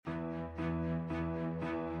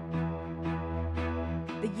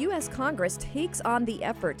The U.S. Congress takes on the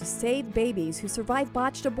effort to save babies who survive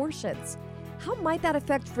botched abortions. How might that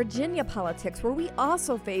affect Virginia politics, where we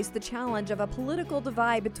also face the challenge of a political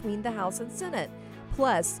divide between the House and Senate?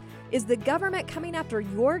 Plus, is the government coming after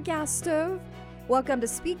your gas stove? Welcome to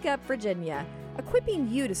Speak Up Virginia, equipping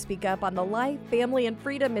you to speak up on the life, family, and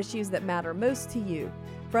freedom issues that matter most to you.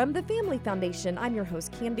 From the Family Foundation, I'm your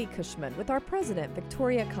host, Candy Cushman, with our president,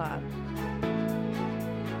 Victoria Cobb.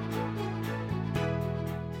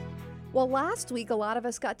 Well, last week, a lot of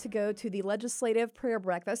us got to go to the Legislative Prayer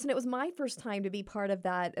Breakfast, and it was my first time to be part of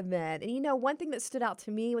that event. And, one thing that stood out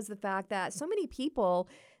to me was the fact that so many people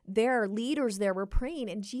there, leaders there, were praying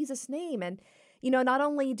in Jesus' name. And, not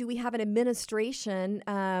only do we have an administration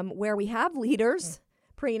where we have leaders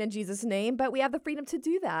praying in Jesus' name, but we have the freedom to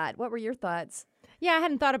do that. What were your thoughts? Yeah, I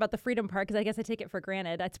hadn't thought about the freedom part because I guess I take it for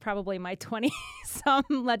granted. That's probably my 20-some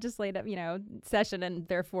legislative, session and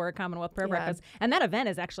therefore Commonwealth Prayer Breakfast. And that event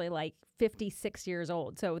is actually like 56 years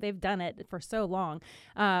old. So they've done it for so long.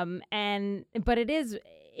 But it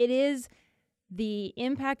is the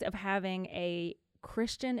impact of having a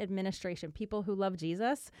Christian administration, people who love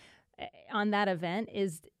Jesus, on that event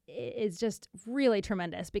is just really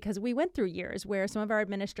tremendous, because we went through years where some of our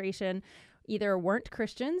administration either weren't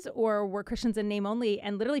Christians or were Christians in name only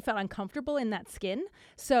and literally felt uncomfortable in that skin.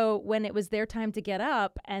 So when it was their time to get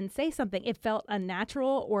up and say something, it felt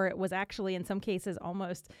unnatural, or it was actually in some cases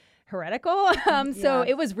almost heretical. So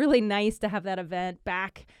it was really nice to have that event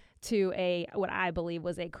back to what I believe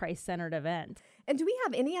was a Christ-centered event. And do we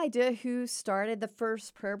have any idea who started the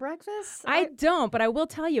first prayer breakfast? I don't, but I will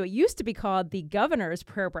tell you, it used to be called the Governor's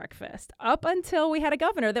Prayer Breakfast up until we had a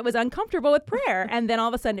governor that was uncomfortable with prayer. And then all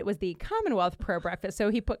of a sudden it was the Commonwealth Prayer Breakfast. So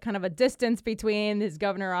he put kind of a distance between his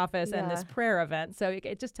governor office and this prayer event. So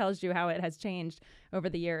it just tells you how it has changed over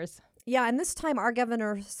the years. Yeah, and this time our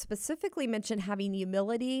governor specifically mentioned having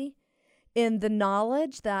humility in the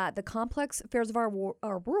knowledge that the complex affairs of our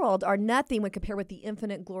world are nothing when compared with the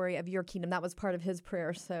infinite glory of your kingdom. That was part of his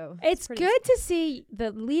prayer. So it's good to see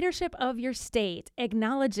the leadership of your state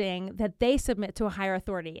acknowledging that they submit to a higher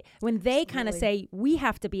authority when they kind of say we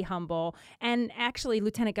have to be humble. And actually,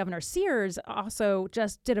 Lieutenant Governor Sears also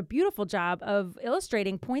just did a beautiful job of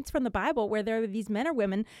illustrating points from the Bible where there were these men or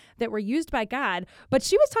women that were used by God, but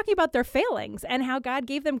she was talking about their failings and how God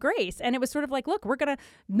gave them grace. And it was sort of like, look, we're going to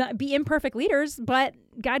not be imperfect leaders, but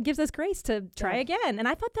God gives us grace to try again. And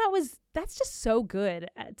I thought that's just so good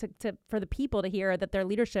for the people to hear that their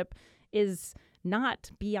leadership is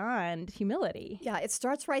not beyond humility. Yeah, it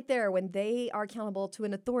starts right there when they are accountable to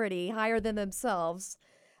an authority higher than themselves.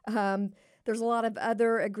 There's a lot of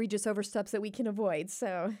other egregious oversteps that we can avoid.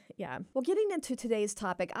 So, yeah. Well, getting into today's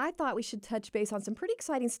topic, I thought we should touch base on some pretty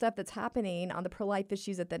exciting stuff that's happening on the pro-life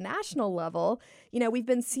issues at the national level. We've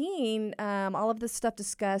been seeing all of this stuff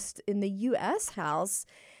discussed in the U.S. House.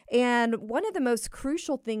 And one of the most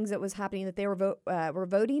crucial things that was happening that they were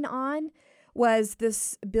voting on was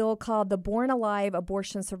this bill called the Born Alive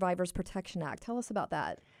Abortion Survivors Protection Act. Tell us about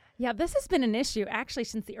that. Yeah, this has been an issue actually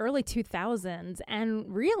since the early 2000s, and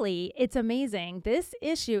really, it's amazing. This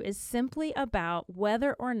issue is simply about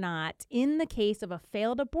whether or not, in the case of a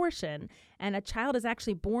failed abortion and a child is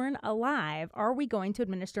actually born alive, are we going to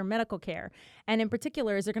administer medical care? And in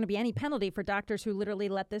particular, is there going to be any penalty for doctors who literally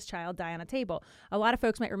let this child die on a table? A lot of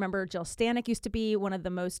folks might remember Jill Stanek used to be one of the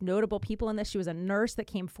most notable people in this. She was a nurse that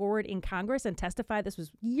came forward in Congress and testified, this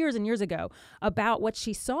was years and years ago, about what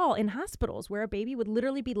she saw in hospitals where a baby would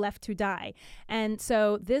literally be left to die. And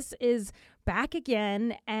so this is back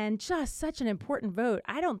again, and just such an important vote.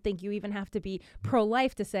 I don't think you even have to be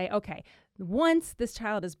pro-life to say, okay, once this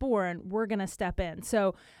child is born, we're going to step in.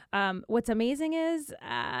 So what's amazing is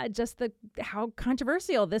just how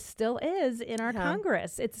controversial this still is in our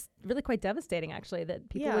Congress. It's really quite devastating, actually, that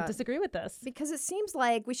people would disagree with this. Because it seems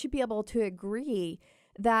like we should be able to agree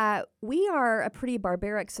that we are a pretty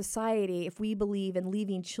barbaric society if we believe in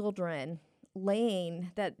leaving children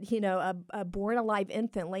laying, that a born alive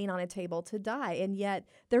infant laying on a table to die, and yet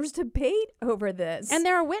there's debate over this. And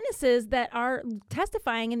there are witnesses that are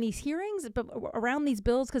testifying in these hearings around these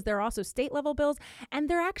bills, because they're also state level bills, and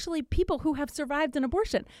they're actually people who have survived an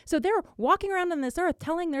abortion. So they're walking around on this earth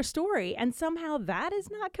telling their story, and somehow that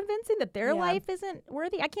is not convincing, that their life isn't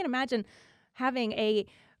worthy. I can't imagine having a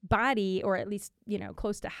body, or at least,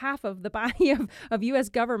 close to half of the body of U.S.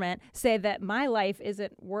 government say that my life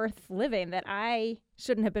isn't worth living, that I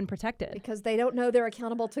shouldn't have been protected. Because they don't know they're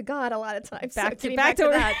accountable to God a lot of times. Back to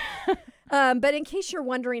that. But in case you're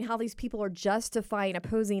wondering how these people are justifying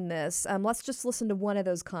opposing this, let's just listen to one of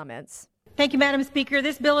those comments. Thank you, Madam Speaker.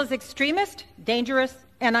 This bill is extremist, dangerous,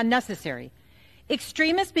 and unnecessary.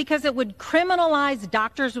 Extremist because it would criminalize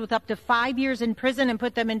doctors with up to 5 years in prison and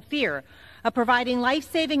put them in fear of providing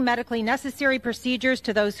life-saving medically necessary procedures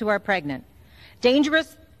to those who are pregnant.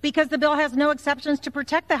 Dangerous because the bill has no exceptions to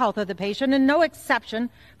protect the health of the patient and no exception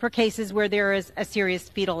for cases where there is a serious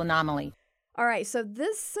fetal anomaly. All right, so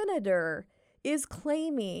this senator is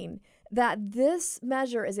claiming that this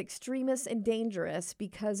measure is extremist and dangerous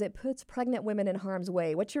because it puts pregnant women in harm's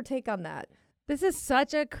way. What's your take on that? This is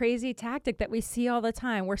such a crazy tactic that we see all the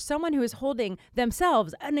time, where someone who is holding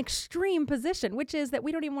themselves an extreme position, which is that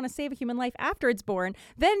we don't even want to save a human life after it's born,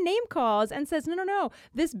 then name calls and says, no,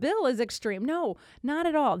 this bill is extreme. No, not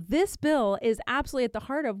at all. This bill is absolutely at the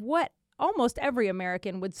heart of what almost every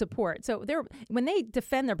American would support. So when they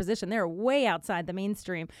defend their position, they're way outside the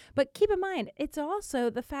mainstream. But keep in mind, it's also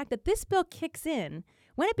the fact that this bill kicks in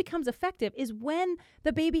when it becomes effective is when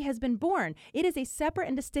the baby has been born. It is a separate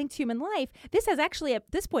and distinct human life. This has actually,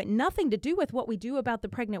 at this point, nothing to do with what we do about the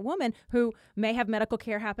pregnant woman who may have medical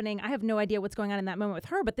care happening. I have no idea what's going on in that moment with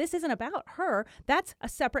her, but this isn't about her. That's a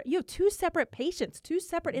separate, you have two separate patients, two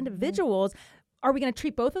separate individuals. Are we going to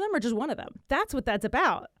treat both of them or just one of them? That's what that's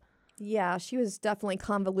about. Yeah, she was definitely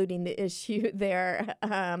convoluting the issue there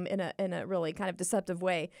in a really kind of deceptive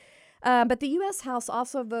way. But the U.S. House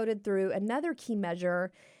also voted through another key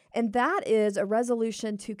measure, and that is a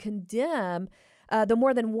resolution to condemn the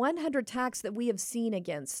more than 100 attacks that we have seen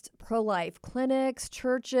against pro-life clinics,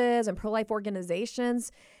 churches, and pro-life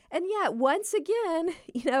organizations. And yet, once again,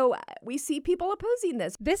 we see people opposing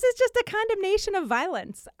this. This is just a condemnation of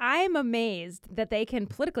violence. I'm amazed that they can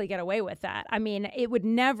politically get away with that. I mean, it would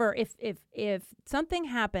never, if something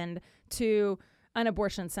happened to an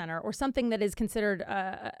abortion center or something that is considered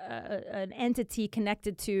an entity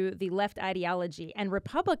connected to the left ideology, and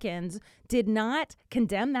Republicans did not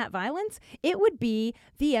condemn that violence, it would be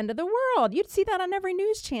the end of the world. You'd see that on every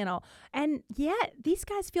news channel. And yet these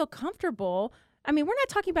guys feel comfortable. I mean, we're not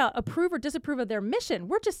talking about approve or disapprove of their mission.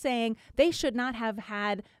 We're just saying they should not have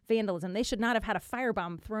had vandalism. They should not have had a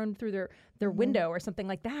firebomb thrown through their window or something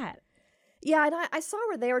like that. Yeah, and I saw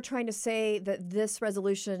where they were trying to say that this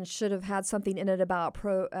resolution should have had something in it about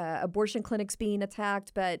abortion clinics being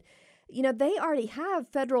attacked. But, they already have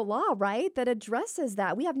federal law, right, that addresses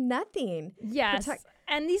that. We have nothing. Yes.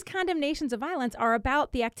 And these condemnations of violence are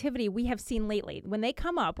about the activity we have seen lately. When they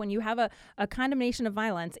come up, when you have a condemnation of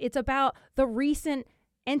violence, it's about the recent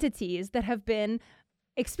entities that have been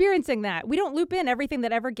experiencing that. We don't loop in everything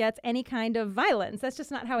that ever gets any kind of violence. That's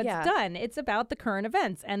just not how it's done. It's about the current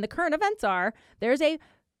events. And the current events are there's a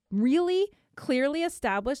really clearly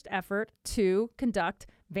established effort to conduct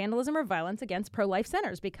vandalism or violence against pro-life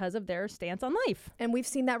centers because of their stance on life. And we've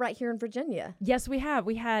seen that right here in Virginia. Yes, we have.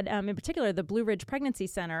 We had, in particular, the Blue Ridge Pregnancy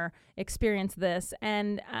Center experience this.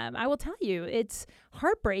 And I will tell you, it's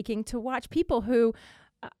heartbreaking to watch people who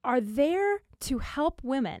are there to help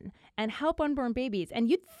women and help unborn babies. And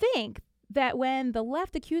you'd think that when the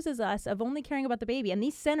left accuses us of only caring about the baby, and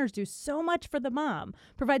these centers do so much for the mom,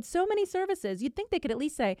 provide so many services, you'd think they could at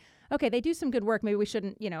least say, okay, they do some good work. Maybe we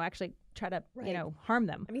shouldn't, actually try to, harm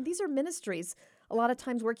them. I mean, these are ministries, a lot of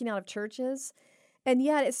times working out of churches. And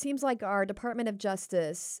yet it seems like our Department of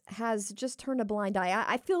Justice has just turned a blind eye.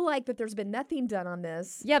 I feel like that there's been nothing done on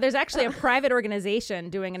this. Yeah, there's actually a private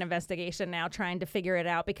organization doing an investigation now trying to figure it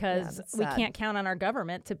out because we can't count on our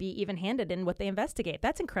government to be even-handed in what they investigate.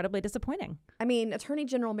 That's incredibly disappointing. I mean, Attorney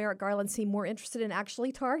General Merrick Garland seemed more interested in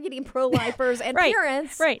actually targeting pro-lifers and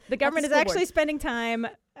parents. Right. The government is actually spending time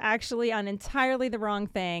actually on entirely the wrong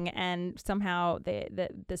thing, and somehow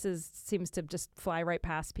this seems to just fly right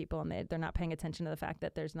past people, and they're not paying attention to the fact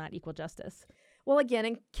that there's not equal justice. Well, again,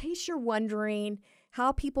 in case you're wondering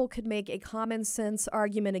how people could make a common sense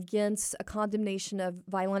argument against a condemnation of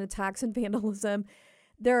violent attacks and vandalism,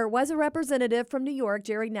 there was a representative from New York,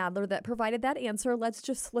 Jerry Nadler, that provided that answer. Let's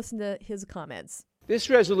just listen to his comments. This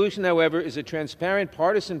resolution, however, is a transparent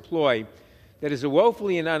partisan ploy that is a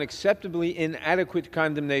woefully and unacceptably inadequate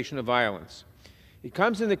condemnation of violence. It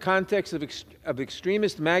comes in the context of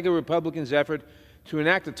extremist MAGA Republicans' effort to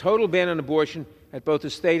enact a total ban on abortion at both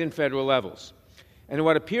the state and federal levels. And in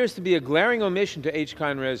what appears to be a glaring omission to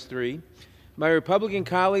H-Con Res. 3, my Republican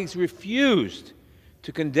colleagues refused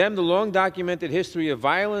to condemn the long-documented history of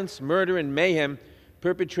violence, murder, and mayhem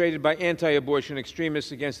perpetrated by anti-abortion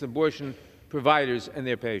extremists against abortion providers and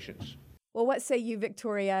their patients. Well, what say you,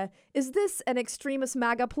 Victoria? Is this an extremist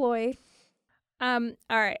MAGA ploy? All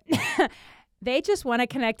right. They just want to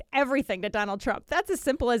connect everything to Donald Trump. That's as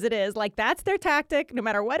simple as it is. Like, that's their tactic. No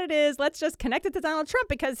matter what it is, let's just connect it to Donald Trump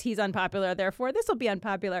because he's unpopular. Therefore, this will be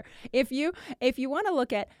unpopular. If you want to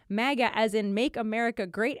look at MAGA as in Make America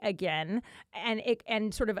Great Again,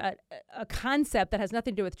 and sort of a concept that has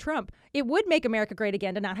nothing to do with Trump, it would make America great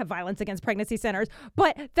again to not have violence against pregnancy centers.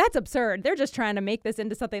 But that's absurd. They're just trying to make this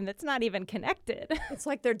into something that's not even connected. It's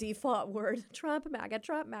like their default word: Trump, MAGA,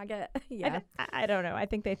 Trump, MAGA. Yeah. I don't know. I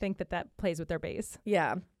think they think that plays with their base.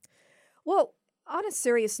 Yeah. Well, on a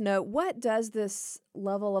serious note, what does this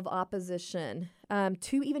level of opposition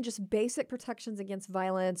to even just basic protections against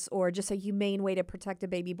violence or just a humane way to protect a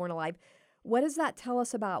baby born alive, what does that tell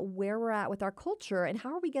us about where we're at with our culture, and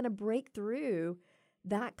how are we going to break through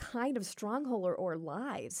that kind of stronghold or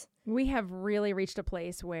lies? We have really reached a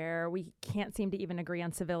place where we can't seem to even agree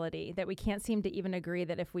on civility, that we can't seem to even agree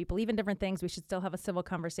that if we believe in different things, we should still have a civil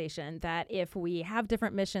conversation, that if we have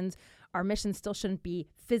different missions, our missions still shouldn't be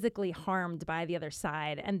physically harmed by the other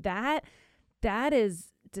side. And that is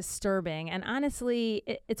disturbing. And honestly,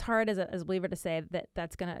 it's hard as a believer to say that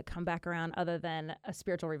that's going to come back around other than a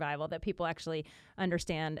spiritual revival, that people actually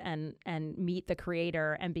understand and meet the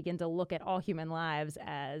Creator and begin to look at all human lives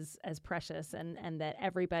as precious, and that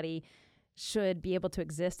everybody should be able to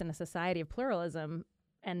exist in a society of pluralism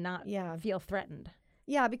and not feel threatened.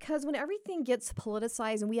 Yeah, because when everything gets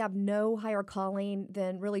politicized and we have no higher calling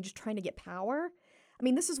than really just trying to get power, I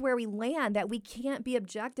mean, this is where we land, that we can't be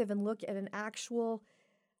objective and look at an actual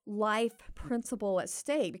life principle at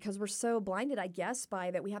stake because we're so blinded, I guess, by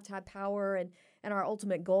that we have to have power and our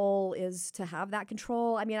ultimate goal is to have that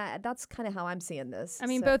control. I mean, that's kind of how I'm seeing this. I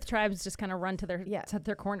mean, both tribes just kind of run to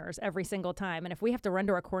their corners every single time. And if we have to run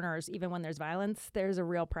to our corners even when there's violence, there's a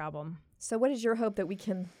real problem. So what is your hope that we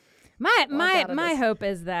can... My hope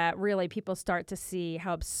is that really people start to see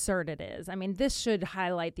how absurd it is. I mean, this should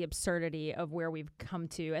highlight the absurdity of where we've come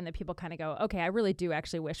to, and that people kind of go, okay, I really do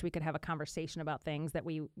actually wish we could have a conversation about things, that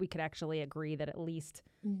we could actually agree that at least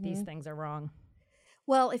these things are wrong.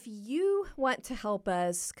 Well, if you want to help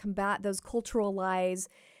us combat those cultural lies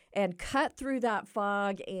and cut through that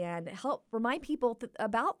fog and help remind people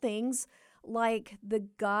about things like the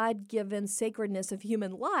God-given sacredness of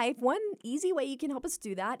human life, one easy way you can help us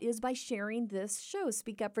do that is by sharing this show,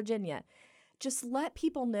 Speak Up Virginia. Just let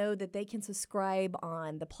people know that they can subscribe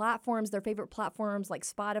on the platforms, their favorite platforms like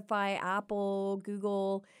Spotify, Apple,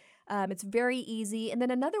 Google. It's very easy. And then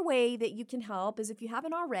another way that you can help is, if you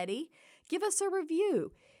haven't already, give us a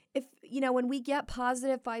review. If, when we get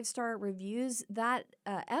positive 5-star reviews, that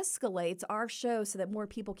escalates our show so that more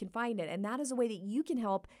people can find it. And that is a way that you can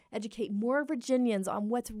help educate more Virginians on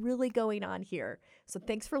what's really going on here. So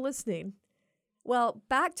thanks for listening. Well,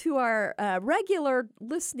 back to our regular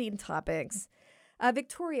listening topics.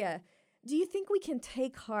 Victoria, do you think we can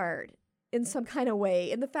take heart in some kind of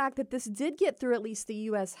way in the fact that this did get through at least the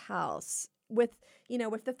U.S. House with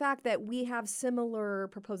the fact that we have similar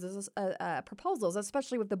proposals,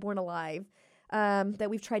 especially with the Born Alive, that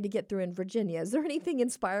we've tried to get through in Virginia? Is there anything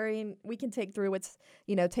inspiring we can take through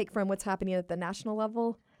take from what's happening at the national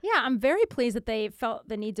level? Yeah, I'm very pleased that they felt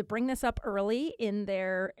the need to bring this up early in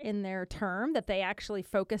their term, that they actually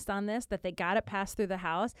focused on this, that they got it passed through the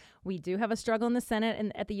House. We do have a struggle in the Senate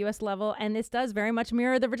and at the U.S. level, and this does very much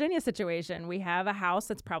mirror the Virginia situation. We have a House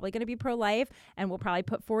that's probably going to be pro-life and will probably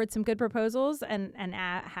put forward some good proposals, and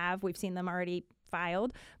we've seen them already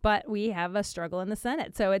filed, but we have a struggle in the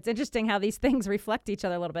Senate. So it's interesting how these things reflect each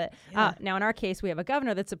other a little bit. Yeah. Now, in our case, we have a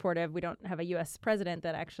governor that's supportive. We don't have a U.S. president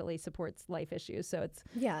that actually supports life issues. So it's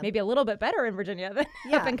maybe a little bit better in Virginia than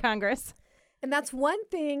up in Congress. And that's one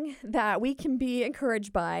thing that we can be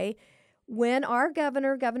encouraged by. When our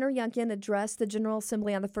Governor Youngkin, addressed the General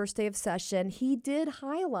Assembly on the first day of session, he did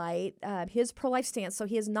highlight his pro-life stance. So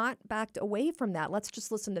he has not backed away from that. Let's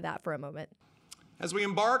just listen to that for a moment. As we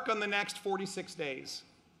embark on the next 46 days,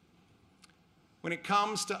 when it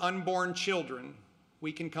comes to unborn children,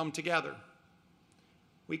 we can come together.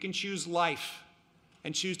 We can choose life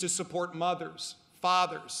and choose to support mothers,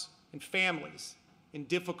 fathers, and families in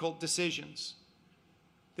difficult decisions.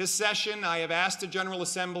 This session, I have asked the General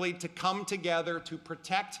Assembly to come together to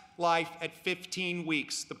protect life at 15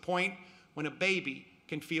 weeks, the point when a baby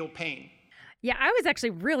can feel pain. Yeah, I was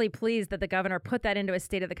actually really pleased that the governor put that into his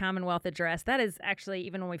State of the Commonwealth address. That is actually,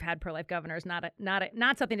 even when we've had pro-life governors,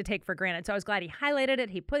 not something to take for granted. So I was glad he highlighted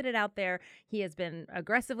it. He put it out there. He has been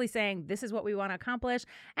aggressively saying this is what we want to accomplish.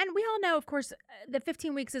 And we all know, of course, that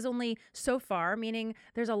 15 weeks is only so far, meaning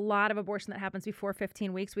there's a lot of abortion that happens before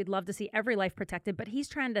 15 weeks. We'd love to see every life protected, but he's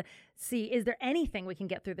trying to see, is there anything we can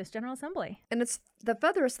get through this General Assembly? And it's the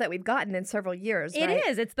furthest that we've gotten in several years, right? It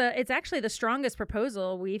is. It's actually the strongest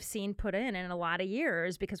proposal we've seen put in in a lot of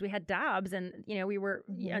years because we had Dobbs and, we were,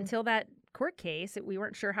 until that court case, we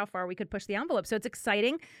weren't sure how far we could push the envelope. So it's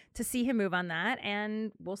exciting to see him move on that,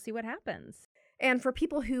 and we'll see what happens. And for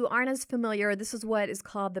people who aren't as familiar, this is what is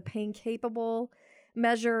called the pain-capable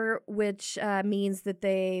measure, which means that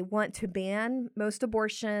they want to ban most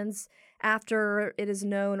abortions after it is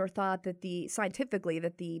known or thought that scientifically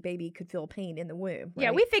that the baby could feel pain in the womb. Right?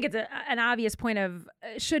 Yeah, we think it's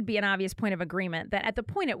should be an obvious point of agreement that at the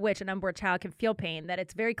point at which an unborn child can feel pain, that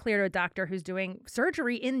it's very clear to a doctor who's doing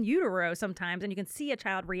surgery in utero sometimes, and you can see a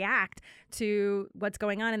child react to what's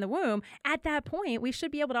going on in the womb. At that point, we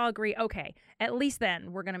should be able to all agree, okay, at least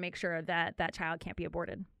then we're going to make sure that that child can't be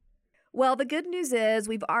aborted. Well, the good news is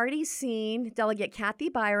we've already seen Delegate Kathy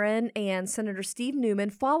Byron and Senator Steve Newman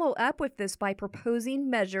follow up with this by proposing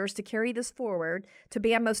measures to carry this forward to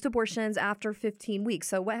ban most abortions after 15 weeks.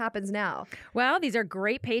 So what happens now? Well, these are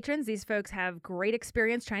great patrons. These folks have great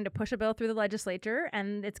experience trying to push a bill through the legislature,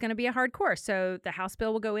 and it's going to be a hard course. So the House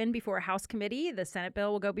bill will go in before a House committee. The Senate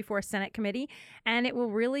bill will go before a Senate committee, and it will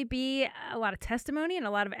really be a lot of testimony and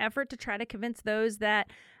a lot of effort to try to convince those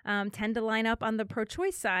that tend to line up on the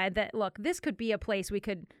pro-choice side that, look, this could be a place we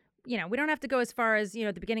could, we don't have to go as far as,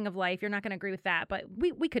 at the beginning of life. You're not going to agree with that, but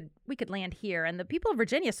we could land here. And the people of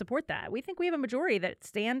Virginia support that. We think we have a majority that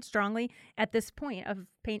stand strongly at this point of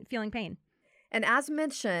feeling pain. And as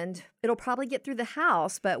mentioned, it'll probably get through the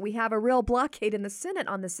House, but we have a real blockade in the Senate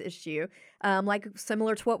on this issue, like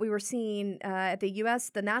similar to what we were seeing at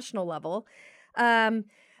the national level.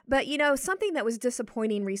 But, something that was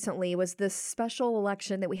disappointing recently was this special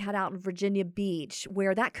election that we had out in Virginia Beach,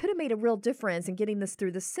 where that could have made a real difference in getting this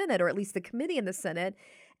through the Senate, or at least the committee in the Senate.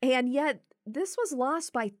 And yet this was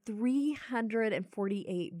lost by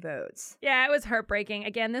 348 votes. Yeah, it was heartbreaking.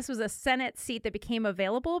 Again, this was a Senate seat that became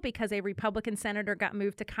available because a Republican senator got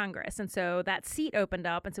moved to Congress. And so that seat opened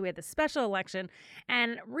up. And so we had this special election.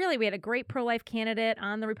 And really, we had a great pro-life candidate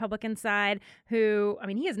on the Republican side who,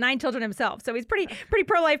 he has 9 children himself. So he's pretty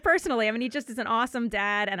pro-life personally. He just is an awesome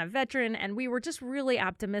dad and a veteran. And we were just really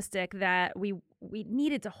optimistic that we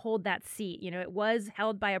needed to hold that seat. It was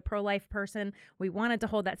held by a pro-life person. We wanted to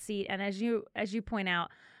hold that seat. And as you point out,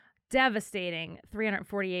 devastating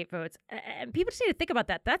 348 votes. And people just need to think about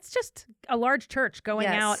that. That's just a large church going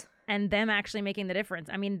out and them actually making the difference.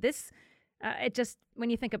 When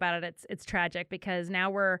you think about it, it's tragic because now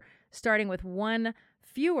we're starting with one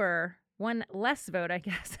less vote, I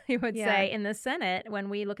guess you would say, in the Senate when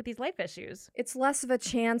we look at these life issues. It's less of a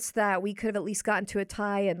chance that we could have at least gotten to a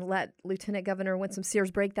tie and let Lieutenant Governor Winsome Sears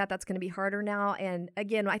break that. That's going to be harder now. And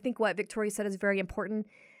again, I think what Victoria said is very important.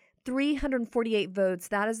 348 votes,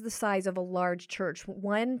 that is the size of a large church.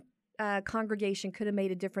 One congregation could have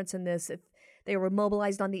made a difference in this if they were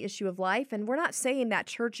mobilized on the issue of life. And we're not saying that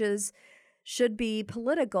churches should be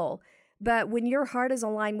political, but when your heart is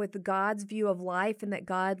aligned with God's view of life and that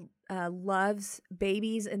God loves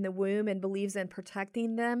babies in the womb and believes in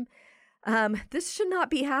protecting them, this should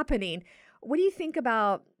not be happening. What do you think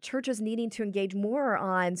about churches needing to engage more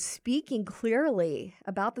on speaking clearly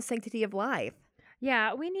about the sanctity of life?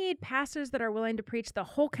 Yeah, we need pastors that are willing to preach the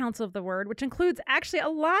whole counsel of the word, which includes actually a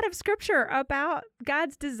lot of scripture about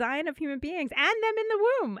God's design of human beings and them in the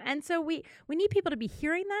womb. And so we need people to be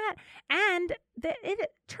hearing that. And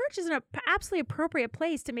church is an absolutely appropriate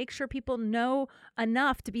place to make sure people know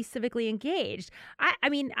enough to be civically engaged.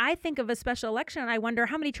 I think of a special election and I wonder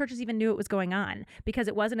how many churches even knew it was going on because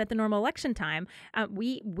it wasn't at the normal election time.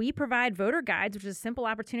 We provide voter guides, which is a simple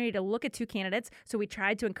opportunity to look at 2 candidates. So we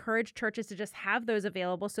tried to encourage churches to just have those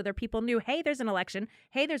available so their people knew, hey, there's an election.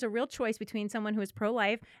 Hey, there's a real choice between someone who is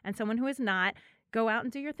pro-life and someone who is not. Go out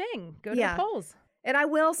and do your thing. Go to the polls. And I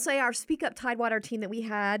will say our Speak Up Tidewater team that we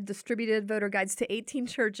had distributed voter guides to 18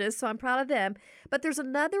 churches, so I'm proud of them. But there's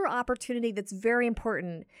another opportunity that's very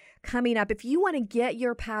important coming up. If you want to get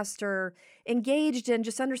your pastor engaged in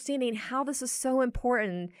just understanding how this is so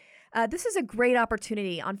important, this is a great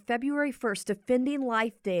opportunity. On February 1st, Defending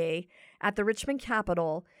Life Day at the Richmond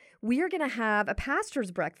Capitol, we are going to have a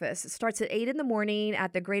pastor's breakfast. It starts at 8 in the morning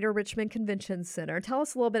at the Greater Richmond Convention Center. Tell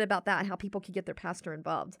us a little bit about that and how people can get their pastor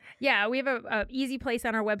involved. Yeah, we have a easy place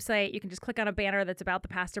on our website. You can just click on a banner that's about the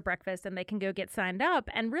pastor breakfast and they can go get signed up.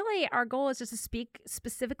 And really, our goal is just to speak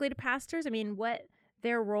specifically to pastors. What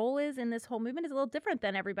their role is in this whole movement is a little different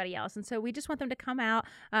than everybody else. And so we just want them to come out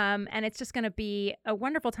and it's just going to be a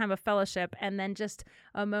wonderful time of fellowship and then just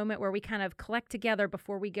a moment where we kind of collect together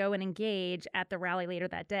before we go and engage at the rally later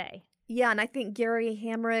that day. Yeah, and I think Gary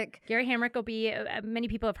Hamrick. Gary Hamrick will be, many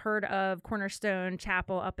people have heard of Cornerstone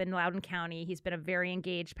Chapel up in Loudoun County. He's been a very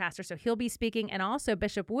engaged pastor, so he'll be speaking. And also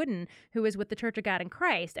Bishop Wooden, who is with the Church of God in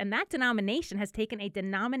Christ. And that denomination has taken a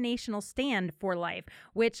denominational stand for life,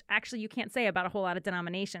 which actually you can't say about a whole lot of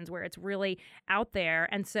denominations where it's really out there.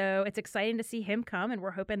 And so it's exciting to see him come, and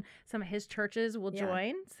we're hoping some of his churches will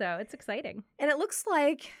join. So it's exciting. And it looks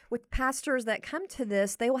like with pastors that come to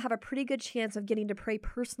this, they will have a pretty good chance of getting to pray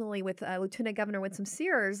personally with Lieutenant Governor Winsome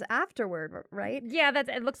Sears afterward, right? Yeah,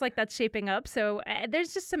 it looks like that's shaping up. So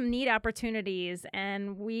there's just some neat opportunities,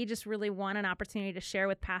 and we just really want an opportunity to share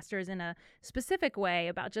with pastors in a specific way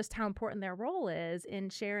about just how important their role is in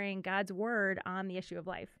sharing God's word on the issue of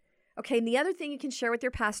life. Okay, and the other thing you can share with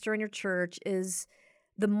your pastor in your church is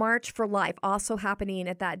the March for Life also happening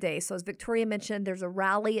at that day. So as Victoria mentioned, there's a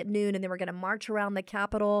rally at noon, and then we're going to march around the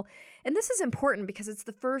Capitol. And this is important because it's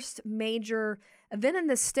the first major event in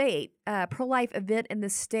the state, pro-life event in the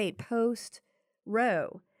state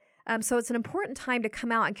post-Roe. So it's an important time to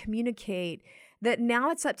come out and communicate that now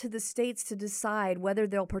it's up to the states to decide whether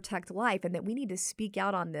they'll protect life, and that we need to speak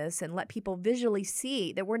out on this and let people visually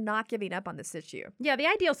see that we're not giving up on this issue. Yeah, the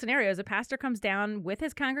ideal scenario is a pastor comes down with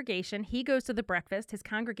his congregation. He goes to the breakfast. His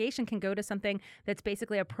congregation can go to something that's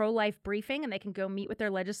basically a pro-life briefing, and they can go meet with their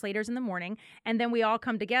legislators in the morning. And then we all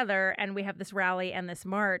come together, and we have this rally and this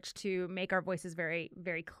march to make our voices very,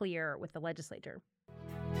 very clear with the legislature.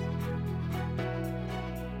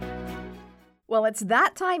 Well, it's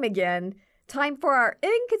that time again. Time for our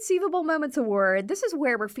Inconceivable Moments Award. This is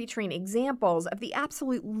where we're featuring examples of the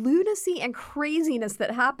absolute lunacy and craziness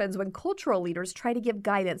that happens when cultural leaders try to give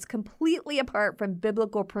guidance completely apart from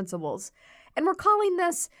biblical principles. And we're calling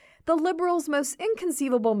this the Liberals' Most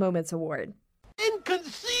Inconceivable Moments Award.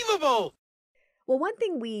 Inconceivable! Well, one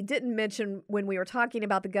thing we didn't mention when we were talking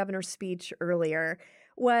about the governor's speech earlier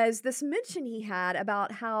was this mention he had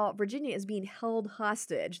about how Virginia is being held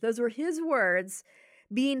hostage. Those were his words.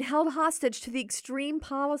 Being held hostage to the extreme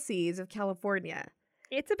policies of California.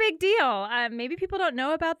 It's a big deal. Maybe people don't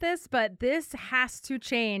know about this, but this has to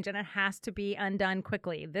change, and it has to be undone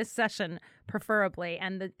quickly, this session preferably.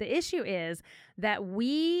 And the issue is that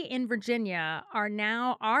we in Virginia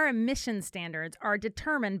our emission standards are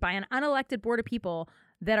determined by an unelected board of people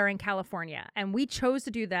that are in California. And we chose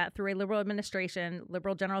to do that through a liberal administration,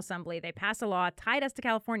 liberal General Assembly. They passed a law, tied us to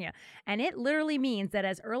California. And it literally means that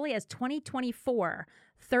as early as 2024,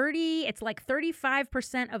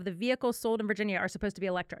 35% of the vehicles sold in Virginia are supposed to be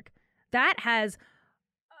electric. That has,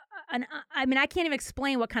 I can't even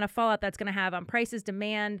explain what kind of fallout that's going to have on prices,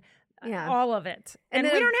 demand, all of it. And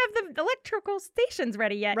we don't have the electrical stations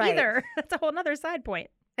ready yet either. That's a whole other side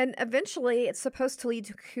point. And eventually, it's supposed to lead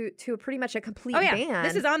to pretty much a complete ban.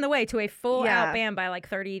 This is on the way to a full-out ban by like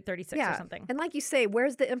 36 or something. And like you say,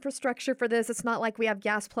 where's the infrastructure for this? It's not like we have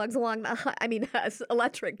gas plugs along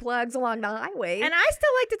electric plugs along the highway. And I still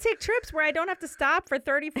like to take trips where I don't have to stop for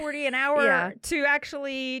 30, 40 an hour to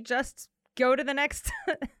actually just go to the next.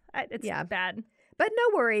 It's bad. But no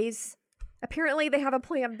worries. Apparently, they have a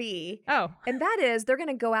plan B. Oh. And that is they're going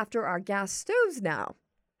to go after our gas stoves now.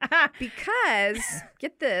 Because,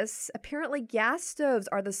 get this, apparently gas stoves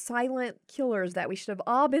are the silent killers that we should have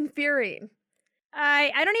all been fearing.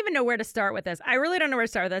 I don't even know where to start with this. I really don't know where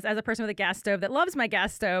to start with this. As a person with a gas stove that loves my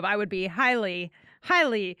gas stove, I would be highly,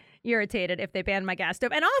 highly irritated if they banned my gas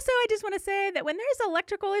stove. And also, I just want to say that when there's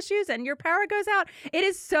electrical issues and your power goes out, it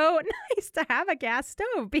is so nice to have a gas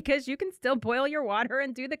stove because you can still boil your water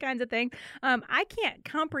and do the kinds of things. I can't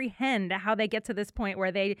comprehend how they get to this point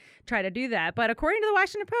where they try to do that. But according to the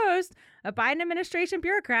Washington Post, a Biden administration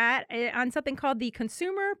bureaucrat on something called the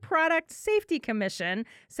Consumer Product Safety Commission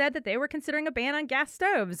said that they were considering a ban on gas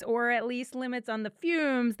stoves, or at least limits on the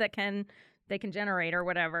fumes that they can generate or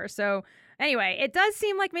whatever. So anyway, it does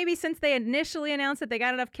seem like maybe since they initially announced that they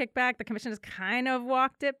got enough kickback, the commission has kind of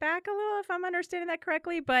walked it back a little, if I'm understanding that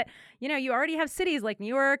correctly. But, you already have cities like New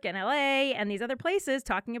York and LA and these other places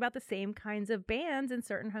talking about the same kinds of bans in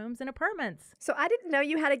certain homes and apartments. So I didn't know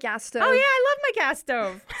you had a gas stove. Oh, yeah, I love my gas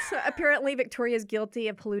stove. So apparently Victoria's guilty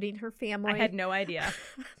of polluting her family. I had no idea.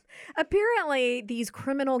 Apparently, these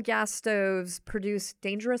criminal gas stoves produce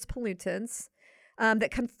dangerous pollutants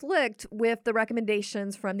that conflict with the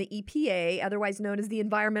recommendations from the EPA, otherwise known as the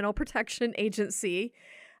Environmental Protection Agency.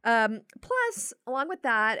 Plus, along with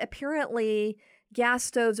that, apparently gas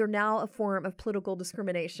stoves are now a form of political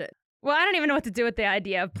discrimination. Well, I don't even know what to do with the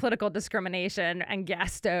idea of political discrimination and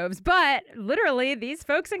gas stoves, but literally these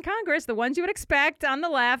folks in Congress, the ones you would expect on the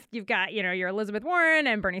left, you've got, your Elizabeth Warren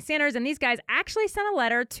and Bernie Sanders, and these guys actually sent a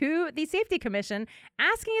letter to the Safety Commission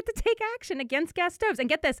asking it to take action against gas stoves. And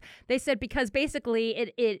get this, they said because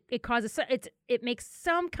basically it causes, it makes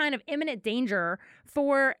some kind of imminent danger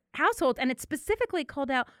for households, and it specifically called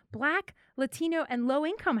out Black, Latino, and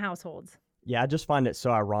low-income households. Yeah, I just find it so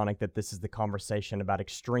ironic that this is the conversation about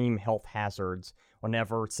extreme health hazards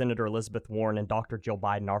whenever Senator Elizabeth Warren and Dr. Jill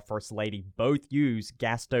Biden, our First Lady, both use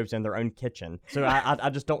gas stoves in their own kitchen. So I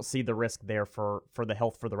just don't see the risk there for the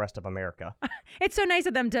health for the rest of America. It's so nice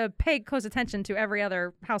of them to pay close attention to every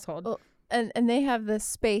other household. Well, and they have the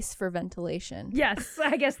space for ventilation. Yes,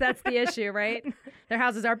 I guess that's the issue, right? Their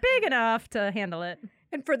houses are big enough to handle it.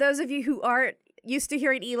 And for those of you who aren't used to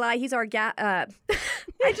hearing Eli, he's our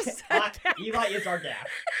I just said Eli is our gas.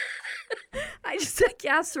 I just said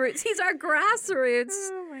grassroots. He's our grassroots.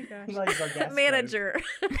 Oh my gosh. Eli is our gas manager.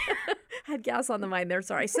 Had gas on the mind there,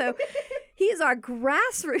 sorry. So he's our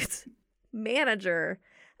grassroots manager.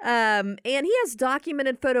 And he has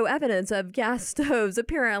documented photo evidence of gas stoves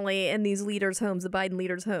apparently in these leaders' homes, the Biden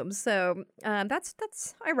leaders' homes. So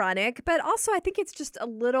that's ironic, but also I think it's just a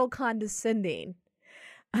little condescending.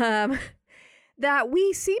 That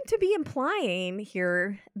we seem to be implying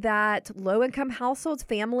here that low-income households,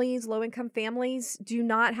 low-income families do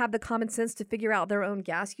not have the common sense to figure out their own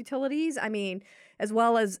gas utilities. I mean, as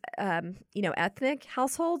well as, ethnic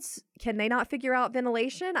households, can they not figure out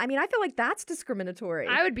ventilation? I mean, I feel like that's discriminatory.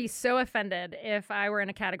 I would be so offended if I were in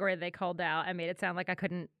a category they called out and made it sound like I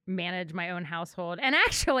couldn't manage my own household. And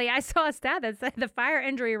actually, I saw a stat that said the fire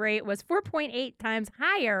injury rate was 4.8 times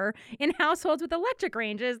higher in households with electric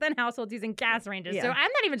ranges than households using gas ranges. Yeah. So I'm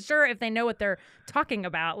not even sure if they know what they're talking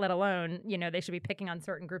about, let alone, they should be picking on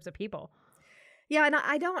certain groups of people. Yeah, and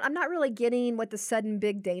I'm not really getting what the sudden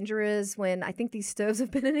big danger is when I think these stoves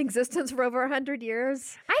have been in existence for over 100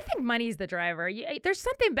 years. I think money's the driver. There's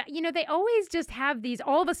something, they always just have these,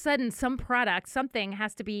 all of a sudden, some product, something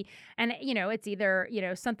has to be, and, it's either,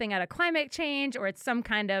 something out of climate change or it's some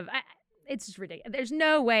kind of, it's just ridiculous. There's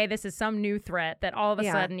no way this is some new threat that all of a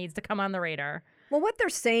sudden needs to come on the radar. Well, what they're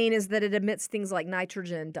saying is that it emits things like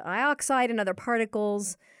nitrogen dioxide and other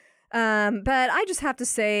particles. But I just have to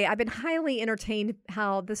say, I've been highly entertained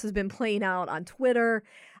how this has been playing out on Twitter.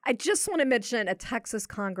 I just want to mention a Texas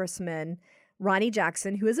congressman, Ronnie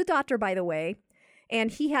Jackson, who is a doctor, by the way, and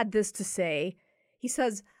he had this to say. He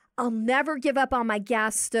says, "I'll never give up on my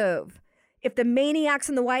gas stove. If the maniacs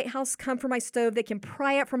in the White House come for my stove, they can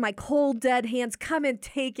pry it from my cold, dead hands. Come and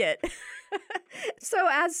take it." So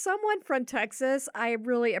as someone from Texas, I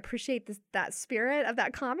really appreciate that spirit of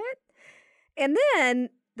that comment. And then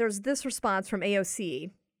there's this response from AOC.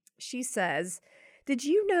 She says, "Did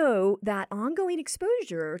you know that ongoing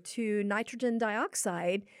exposure to nitrogen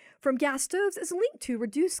dioxide from gas stoves is linked to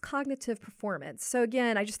reduced cognitive performance?" So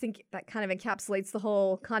again, I just think that kind of encapsulates the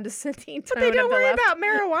whole condescending tone. But they don't of the worry left. about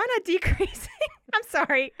marijuana decreasing. I'm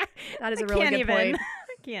sorry. That is a really good point.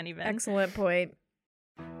 I can't even. Excellent point.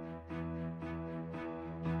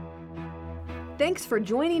 Thanks for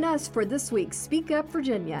joining us for this week's Speak Up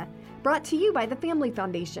Virginia, brought to you by the Family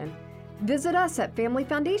Foundation. Visit us at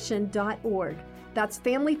familyfoundation.org. That's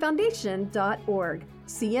familyfoundation.org.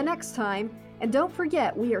 See you next time, and don't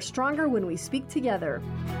forget, we are stronger when we speak together.